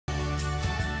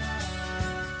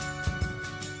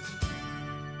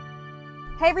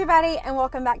Hey everybody, and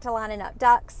welcome back to Lining Up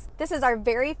Ducks. This is our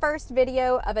very first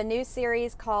video of a new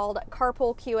series called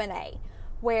Carpool Q&A,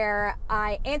 where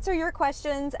I answer your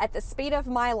questions at the speed of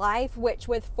my life, which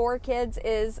with 4 kids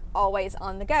is always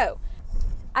on the go.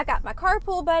 I got my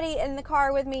carpool buddy in the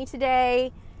car with me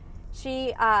today.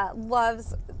 She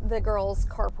loves the girls'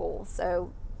 carpool,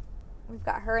 so we've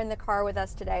got her in the car with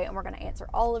us today, and we're going to answer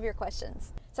all of your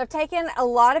questions. So I've taken a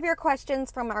lot of your questions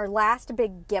from our last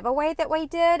big giveaway that we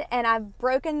did, and I've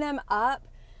broken them up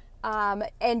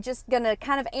and just going to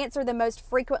kind of answer the most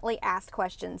frequently asked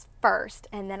questions first,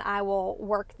 and then I will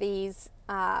work these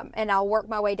and I'll work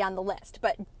my way down the list.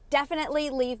 But definitely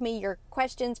leave me your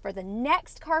questions for the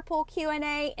next Carpool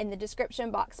Q&A in the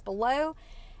description box below,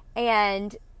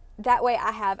 and that way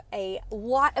I have a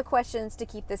lot of questions to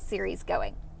keep this series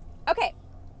going. Okay.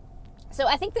 So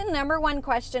I think the number one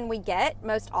question we get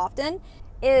most often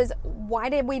is, why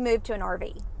did we move to an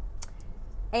RV?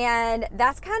 And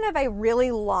that's kind of a really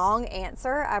long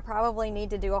answer. I probably need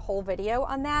to do a whole video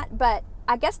on that, but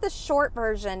I guess the short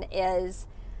version is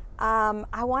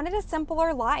I wanted a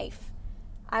simpler life.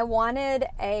 I wanted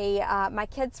my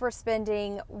kids were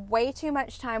spending way too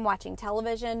much time watching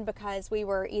television because we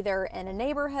were either in a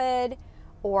neighborhood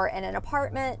or in an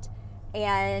apartment,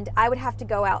 and I would have to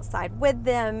go outside with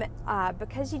them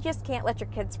because you just can't let your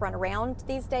kids run around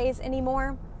these days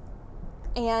anymore.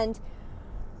 And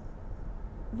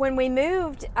when we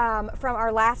moved from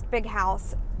our last big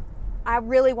house, I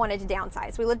really wanted to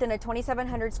downsize. We lived in a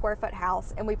 2,700 square foot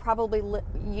house, and we probably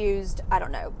used, I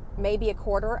don't know, maybe a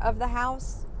quarter of the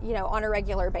house, on a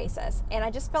regular basis. And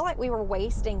I just felt like we were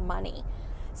wasting money.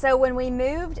 So when we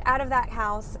moved out of that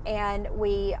house and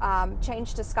we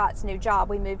changed to Scott's new job,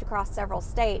 we moved across several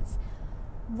states.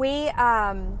 We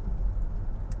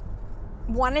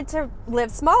wanted to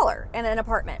live smaller in an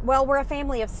apartment. Well, we're a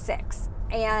family of 6,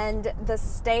 and the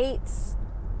states,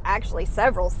 actually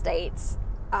several states,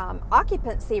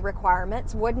 occupancy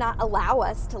requirements would not allow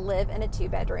us to live in a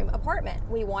 2-bedroom apartment.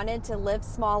 We wanted to live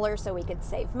smaller so we could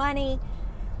save money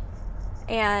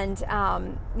and,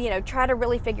 try to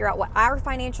really figure out what our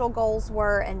financial goals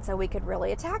were, and so we could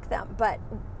really attack them. But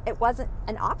it wasn't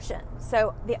an option.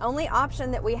 So the only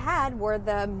option that we had were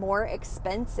the more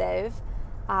expensive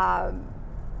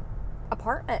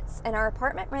apartments. And our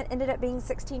apartment rent ended up being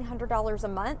 $1,600 a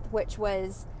month, which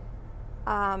was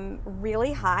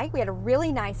really high. We had a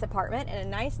really nice apartment in a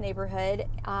nice neighborhood,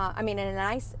 in a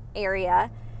nice area,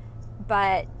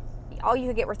 but all you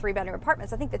could get were 3-bedroom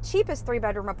apartments. I think the cheapest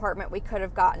 3-bedroom apartment we could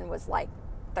have gotten was like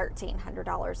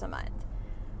 $1,300 a month.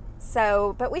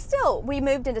 So, but we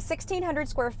moved into 1,600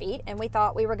 square feet, and we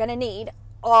thought we were going to need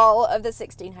all of the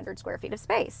 1,600 square feet of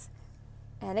space.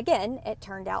 And again, it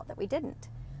turned out that we didn't.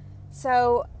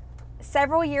 So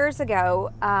several years ago,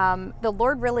 the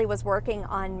Lord really was working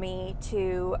on me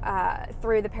to,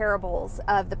 through the parables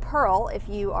of the pearl, if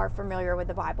you are familiar with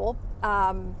the Bible,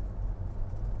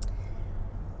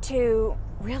 to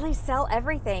really sell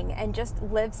everything and just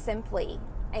live simply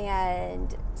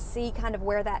and see kind of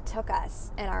where that took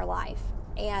us in our life.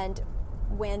 And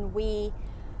when we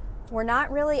were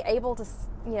not really able to,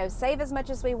 save as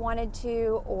much as we wanted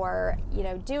to, or,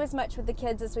 do as much with the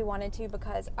kids as we wanted to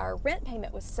because our rent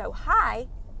payment was so high,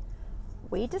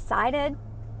 we decided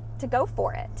to go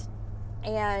for it.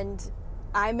 And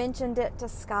I mentioned it to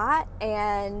Scott,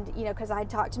 and, because I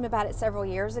talked to him about it several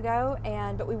years ago,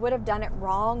 but we would have done it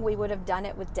wrong. We would have done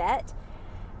it with debt,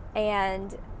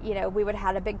 and, we would have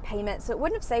had a big payment, so it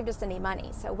wouldn't have saved us any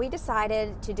money. So we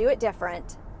decided to do it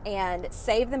different and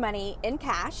save the money in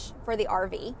cash for the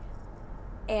RV,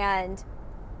 and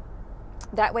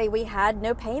that way we had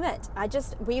no payment.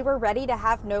 We were ready to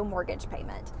have no mortgage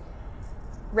payment,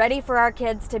 ready for our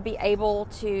kids to be able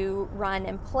to run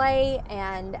and play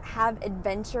and have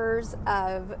adventures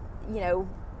of,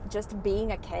 just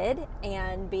being a kid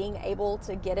and being able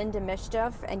to get into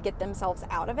mischief and get themselves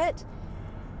out of it.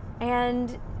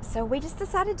 And so we just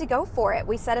decided to go for it.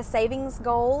 We set a savings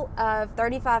goal of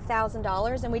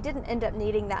 $35,000, and we didn't end up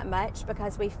needing that much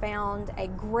because we found a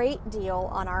great deal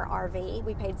on our RV.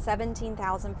 We paid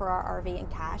 $17,000 for our RV in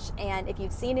cash. And if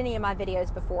you've seen any of my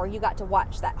videos before, you got to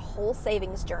watch that whole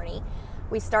savings journey.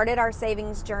 We started our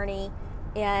savings journey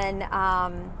in,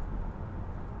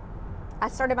 I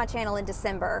started my channel in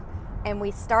December, and we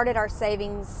started our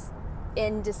savings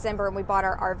in December, and we bought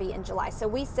our RV in July. So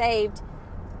we saved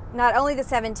not only the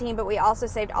 17, but we also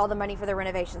saved all the money for the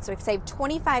renovation. So we've saved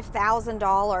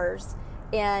 $25,000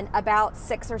 in about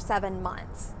 6 or 7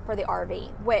 months for the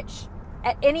RV, which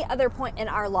at any other point in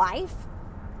our life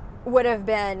would have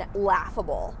been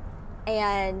laughable.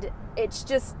 And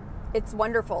it's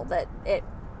wonderful that it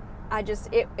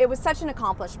it was such an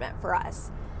accomplishment for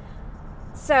us.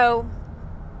 So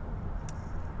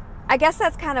I guess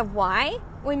that's kind of why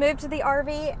we moved to the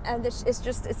RV, and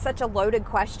it's such a loaded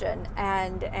question,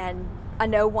 and I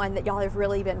know one that y'all have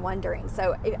really been wondering.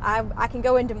 So I can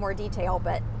go into more detail,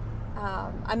 but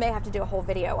I may have to do a whole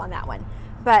video on that one.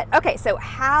 But okay, so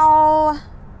how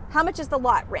much is the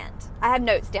lot rent? I have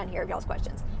notes down here of y'all's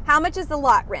questions. How much is the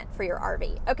lot rent for your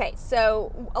RV? Okay,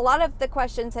 so a lot of the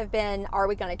questions have been, are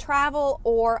we going to travel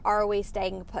or are we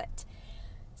staying put?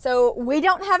 So we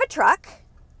don't have a truck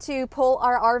to pull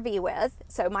our RV with.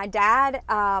 So my dad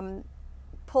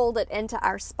pulled it into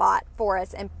our spot for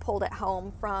us and pulled it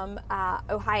home from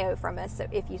Ohio from us. So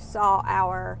if you saw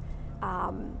our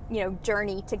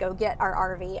journey to go get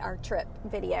our RV, our trip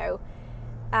video,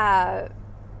 and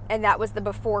that was the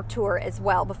before tour as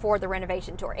well, before the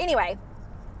renovation tour. Anyway,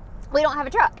 we don't have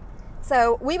a truck.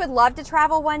 So we would love to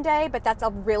travel one day, but that's a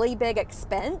really big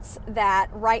expense that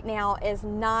right now is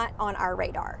not on our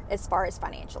radar as far as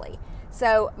financially.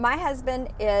 So my husband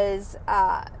is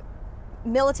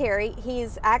military.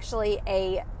 He's actually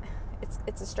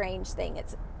it's a strange thing.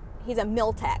 He's a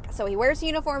mil tech. So he wears a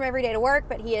uniform every day to work,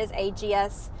 but he is a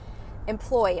GS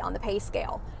employee on the pay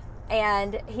scale.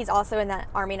 And he's also in the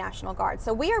Army National Guard.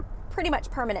 So we are pretty much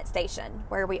permanent station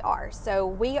where we are. So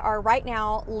we are right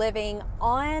now living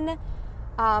on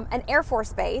an Air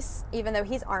Force base, even though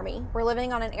he's Army. We're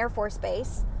living on an Air Force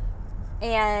base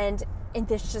and in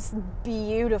this just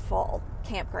beautiful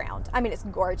campground. I mean, it's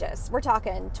gorgeous. We're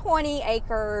talking 20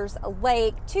 acres, a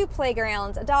lake, 2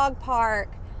 playgrounds, a dog park,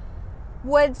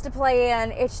 woods to play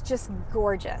in. It's just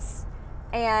gorgeous.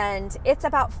 And it's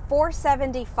about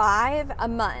 $475 a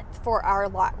month for our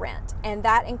lot rent. And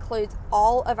that includes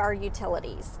all of our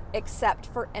utilities except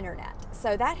for internet.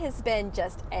 So that has been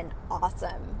just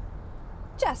awesome.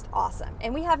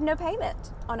 And we have no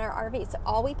payment on our RV. So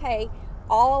all we pay,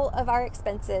 all of our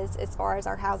expenses as far as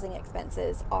our housing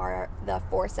expenses are the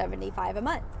 $475 a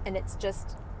month. And it's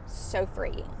just so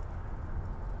freeing.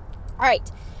 All right.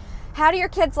 How do your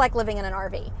kids like living in an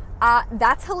RV?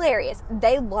 That's hilarious.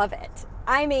 They love it.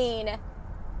 I mean,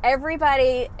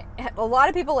 a lot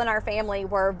of people in our family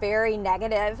were very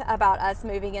negative about us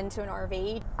moving into an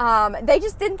RV. They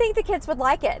just didn't think the kids would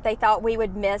like it. They thought we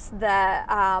would miss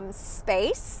the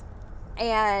space.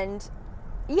 And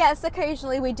yes,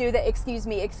 occasionally we do the excuse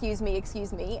me,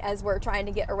 as we're trying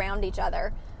to get around each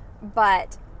other.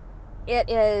 But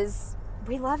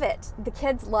we love it. The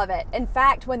kids love it. In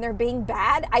fact, when they're being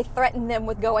bad, I threaten them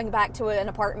with going back to an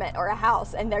apartment or a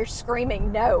house, and they're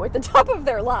screaming no at the top of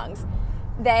their lungs.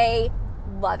 They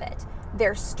love it.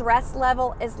 Their stress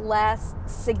level is less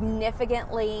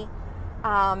significantly.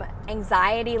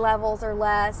 Anxiety levels are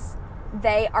less.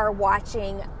 They are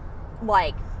watching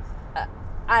an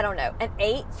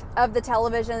eighth of the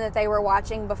television that they were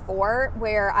watching before,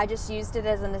 where I just used it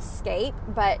as an escape,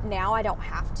 but now I don't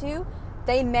have to.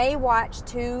 They may watch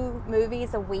 2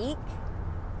 movies a week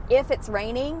if it's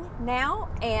raining now,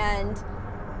 and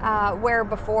where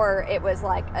before it was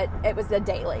it was a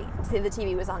daily. So the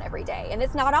TV was on every day, and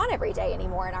it's not on every day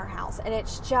anymore in our house, and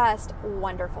it's just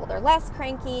wonderful. They're less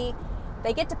cranky.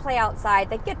 They get to play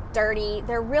outside. They get dirty.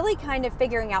 They're really kind of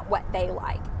figuring out what they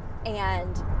like,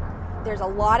 and there's a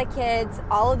lot of kids.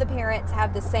 All of the parents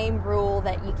have the same rule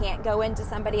that you can't go into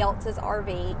somebody else's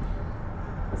RV.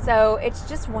 So it's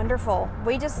just wonderful.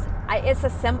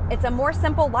 It's a more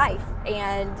simple life,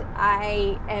 and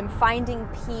I am finding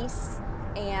peace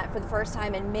for the first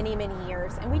time in many, many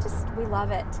years, and we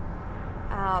love it.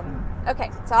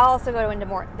 Okay, so I'll also go into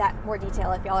more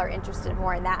detail if y'all are interested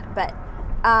more in that. But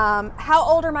how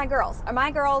old are my girls?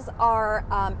 My girls are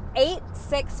 8,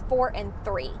 6, 4, and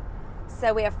 3.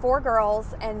 So we have 4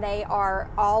 girls, and they are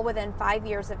all within 5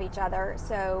 years of each other.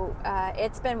 So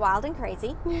it's been wild and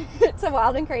crazy. It's a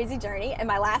wild and crazy journey. And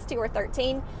my last 2 are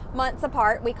 13 months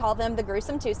apart. We call them the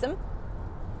gruesome twosome.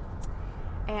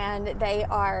 And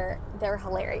they're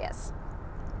hilarious.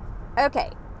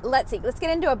 Okay, let's see. Let's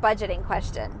get into a budgeting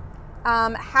question.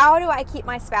 How do I keep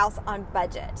my spouse on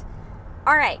budget?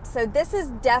 All right, so this is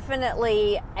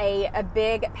definitely a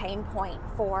big pain point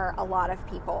for a lot of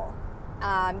people.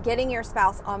 Getting your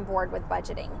spouse on board with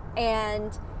budgeting.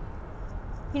 And,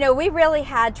 we really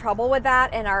had trouble with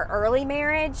that in our early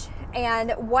marriage.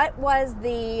 And what was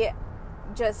the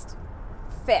just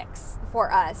fix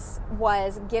for us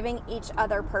was giving each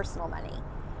other personal money.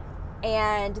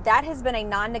 And that has been a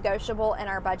non-negotiable in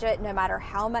our budget, no matter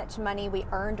how much money we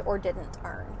earned or didn't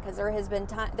earn. Because there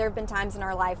have been times in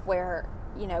our life where,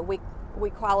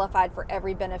 we qualified for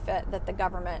every benefit that the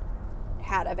government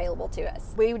had available to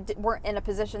us. We weren't in a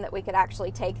position that we could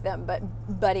actually take them, but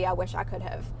buddy, I wish I could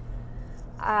have.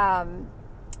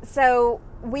 So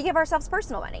we give ourselves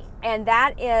personal money, and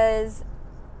that is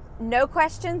no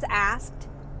questions asked.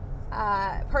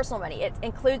 Personal money. It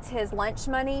includes his lunch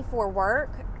money for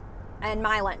work and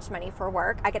my lunch money for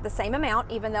work. I get the same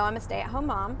amount, even though I'm a stay-at-home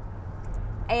mom.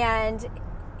 And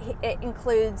it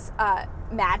includes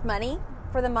MAD money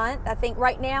for the month. I think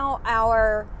right now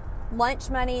our lunch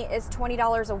money is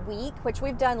 $20 a week, which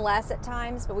we've done less at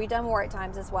times, but we've done more at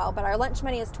times as well. But our lunch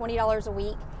money is $20 a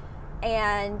week,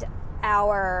 and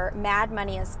our MAD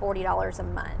money is $40 a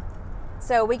month.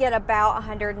 So we get about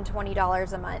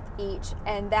 $120 a month each,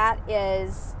 and that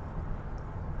is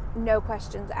no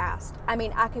questions asked. I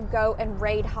mean, I could go and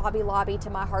raid Hobby Lobby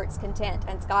to my heart's content,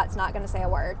 and Scott's not going to say a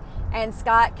word. And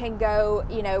Scott can go,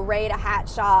 raid a hat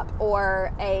shop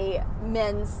or a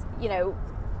men's,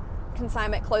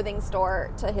 consignment clothing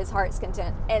store to his heart's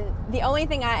content. And the only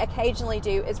thing I occasionally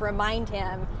do is remind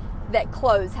him that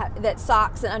that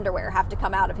socks and underwear have to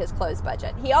come out of his clothes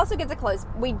budget. He also gets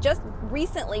we just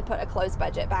recently put a clothes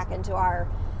budget back into our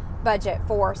budget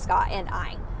for Scott and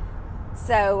I.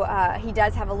 So he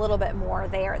does have a little bit more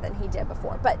there than he did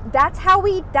before. But that's how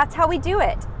we do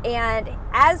it. And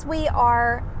as we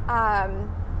are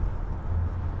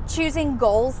choosing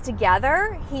goals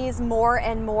together, he's more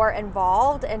and more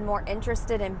involved and more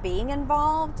interested in being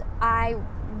involved. I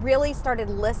really started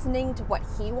listening to what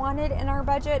he wanted in our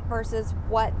budget versus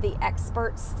what the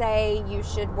experts say you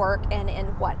should work in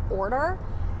what order.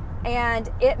 And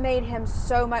it made him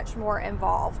so much more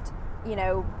involved, in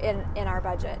our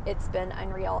budget. It's been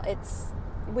unreal.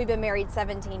 We've been married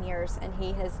 17 years, and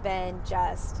he's been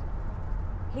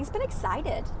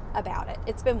excited about it.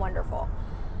 It's been wonderful.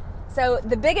 So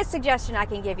the biggest suggestion I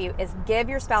can give you is give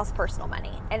your spouse personal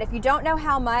money. And if you don't know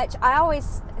how much, I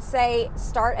always say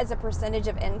start as a percentage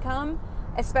of income,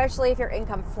 especially if your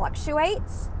income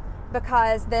fluctuates,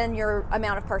 because then your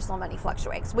amount of personal money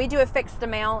fluctuates. We do a fixed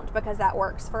amount because that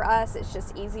works for us. It's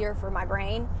just easier for my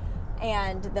brain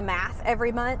and the math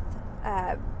every month.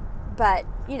 But,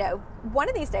 one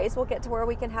of these days we'll get to where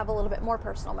we can have a little bit more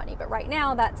personal money. But right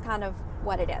now, that's kind of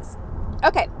what it is.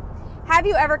 Okay. Have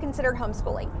you ever considered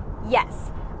homeschooling?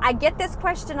 Yes. I get this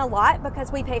question a lot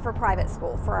because we pay for private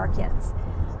school for our kids.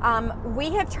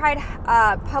 We have tried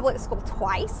public school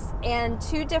twice in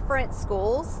 2 different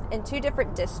schools, in 2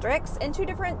 different districts, in 2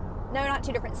 different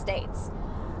states.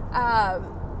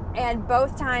 And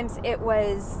both times it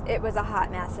was a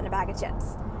hot mess and a bag of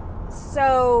chips.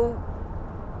 So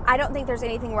I don't think there's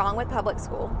anything wrong with public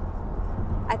school.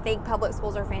 I think public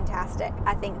schools are fantastic.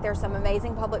 I think there's some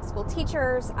amazing public school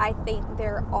teachers. I think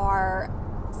there are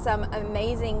some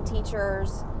amazing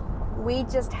teachers. We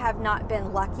just have not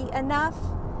been lucky enough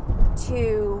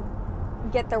to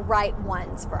get the right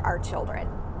ones for our children.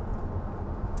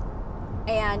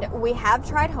 And we have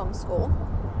tried homeschool.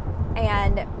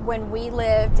 And when we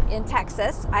lived in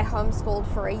Texas, I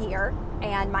homeschooled for a year.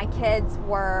 And my kids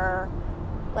were,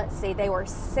 they were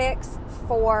 6,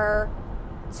 4,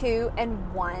 2,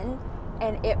 and 1.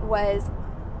 And it was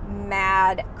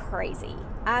mad crazy.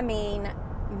 I mean,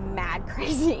 mad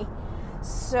crazy.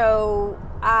 So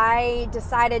I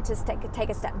decided to take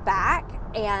a step back,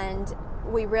 and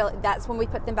that's when we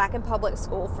put them back in public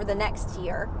school for the next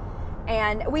year.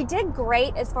 And we did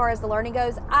great as far as the learning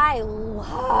goes. I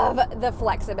love the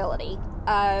flexibility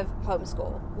of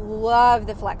homeschool.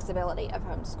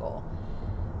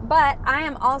 But I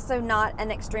am also not an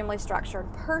extremely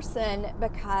structured person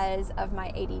because of my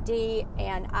ADD,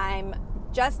 and I'm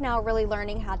just now really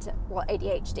learning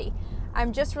ADHD.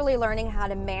 I'm just really learning how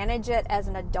to manage it as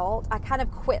an adult. I kind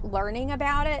of quit learning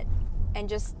about it and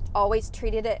just always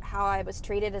treated it how I was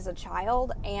treated as a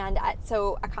child. And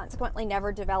so I consequently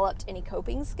never developed any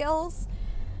coping skills.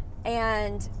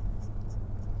 And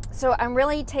so I'm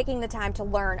really taking the time to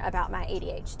learn about my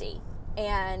ADHD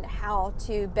and how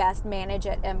to best manage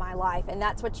it in my life. And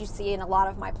that's what you see in a lot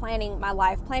of my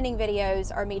life planning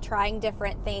videos, are me trying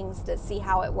different things to see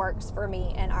how it works for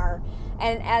me and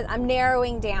as I'm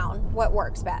narrowing down what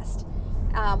works best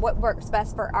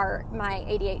for my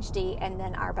ADHD and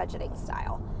then our budgeting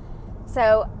style.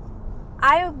 So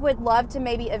I would love to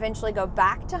maybe eventually go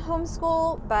back to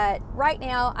homeschool, but right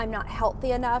now I'm not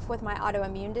healthy enough with my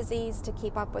autoimmune disease to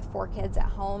keep up with 4 kids at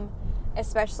home,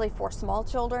 especially for small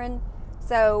children.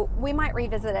 So we might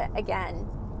revisit it again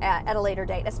at a later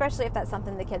date, especially if that's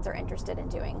something the kids are interested in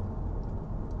doing.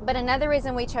 But another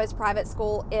reason we chose private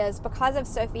school is because of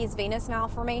Sophie's venous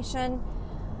malformation.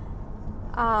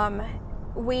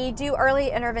 We do early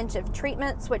intervention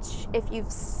treatments, which if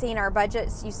you've seen our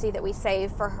budgets, you see that we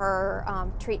save for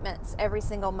her treatments every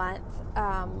single month.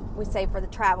 We save for the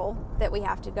travel that we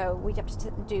have to go. We have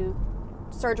to do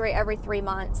surgery every 3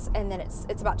 months, and then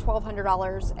it's about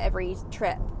 $1,200 every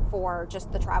trip for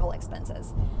just the travel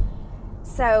expenses.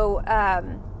 So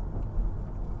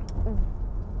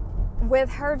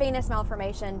with her venous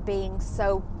malformation being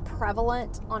so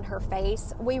prevalent on her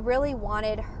face, we really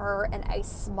wanted her in a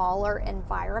smaller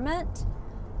environment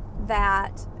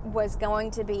that was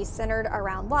going to be centered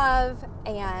around love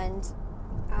and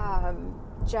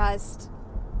just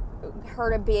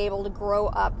her to be able to grow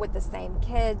up with the same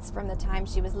kids from the time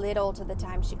she was little to the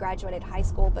time she graduated high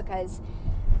school, because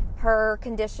her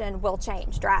condition will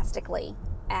change drastically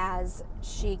as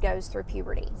she goes through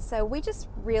puberty. So we just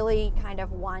really kind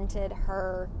of wanted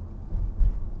her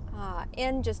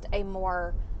in just a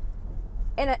more,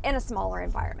 in a smaller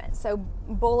environment. So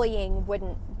bullying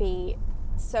wouldn't be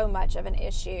so much of an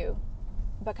issue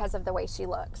because of the way she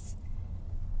looks.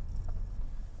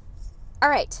 All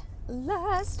right,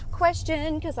 last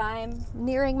question, because I'm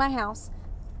nearing my house,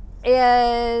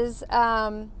 is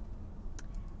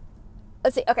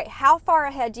let's see. Okay, how far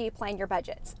ahead do you plan your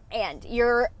budgets? And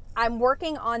I'm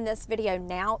working on this video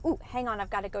now. Ooh, hang on, I've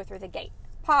got to go through the gate.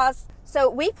 Pause. So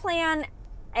we plan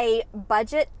a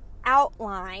budget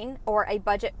outline or a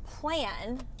budget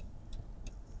plan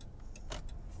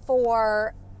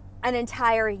for an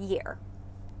entire year.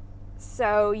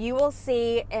 So you will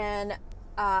see in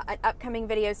an upcoming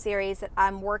video series that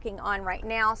I'm working on right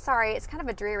now. Sorry, it's kind of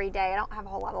a dreary day. I don't have a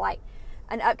whole lot of light.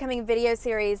 An upcoming video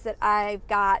series that I've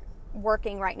got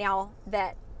working right now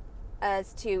that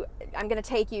I'm going to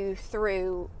take you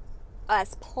through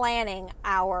us planning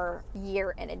our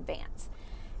year in advance.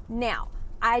 Now,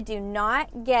 I do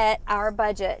not get our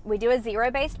budget. We do a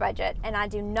zero-based budget, and I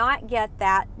do not get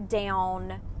that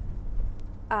down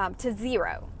to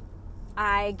zero.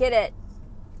 I get it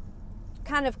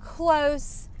kind of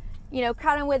close,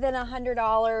 kind of within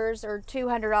 $100 or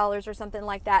 $200 or something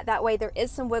like that. That way there is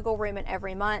some wiggle room in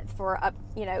every month for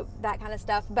that kind of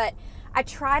stuff. But I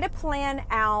try to plan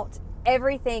out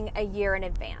everything a year in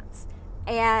advance.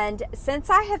 And since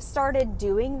I have started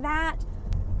doing that,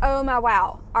 oh my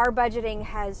wow, our budgeting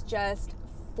has just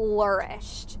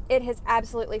flourished. It has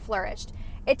absolutely flourished.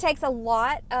 It takes a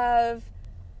lot of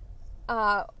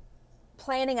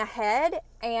planning ahead,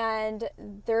 and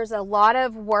there's a lot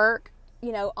of work,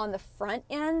 on the front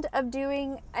end of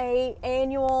doing I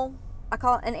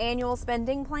call it an annual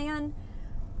spending plan,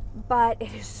 but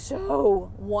it is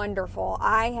so wonderful.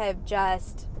 Our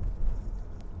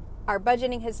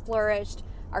budgeting has flourished,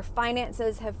 our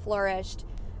finances have flourished.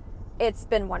 It's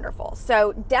been wonderful.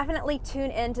 So definitely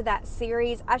tune into that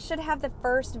series. I should have the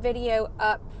first video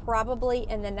up probably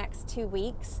in the next 2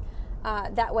 weeks.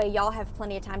 That way y'all have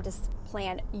plenty of time to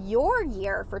plan your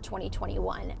year for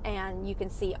 2021, and you can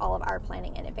see all of our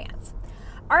planning in advance.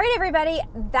 All right, everybody,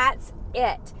 that's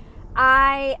it.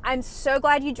 I'm so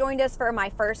glad you joined us for my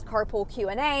first carpool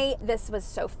Q&A. This was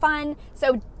so fun.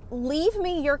 So leave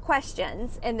me your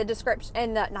questions in the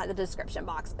description, not the description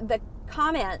box, the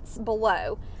comments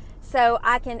below, so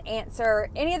I can answer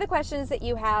any of the questions that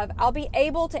you have. I'll be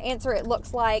able to answer, it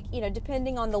looks like,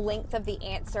 depending on the length of the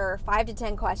answer, 5 to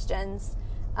 10 questions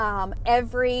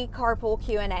every carpool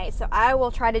Q&A. So I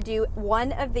will try to do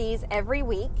one of these every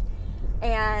week.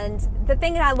 And the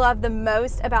thing that I love the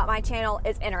most about my channel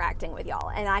is interacting with y'all,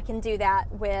 and I can do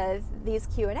that with these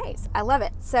Q&As. I love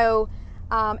it. So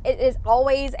it is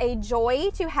always a joy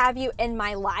to have you in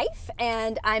my life,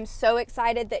 and I'm so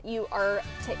excited that you are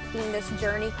taking this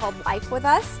journey called life with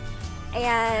us,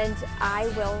 and I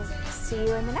will see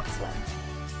you in the next one.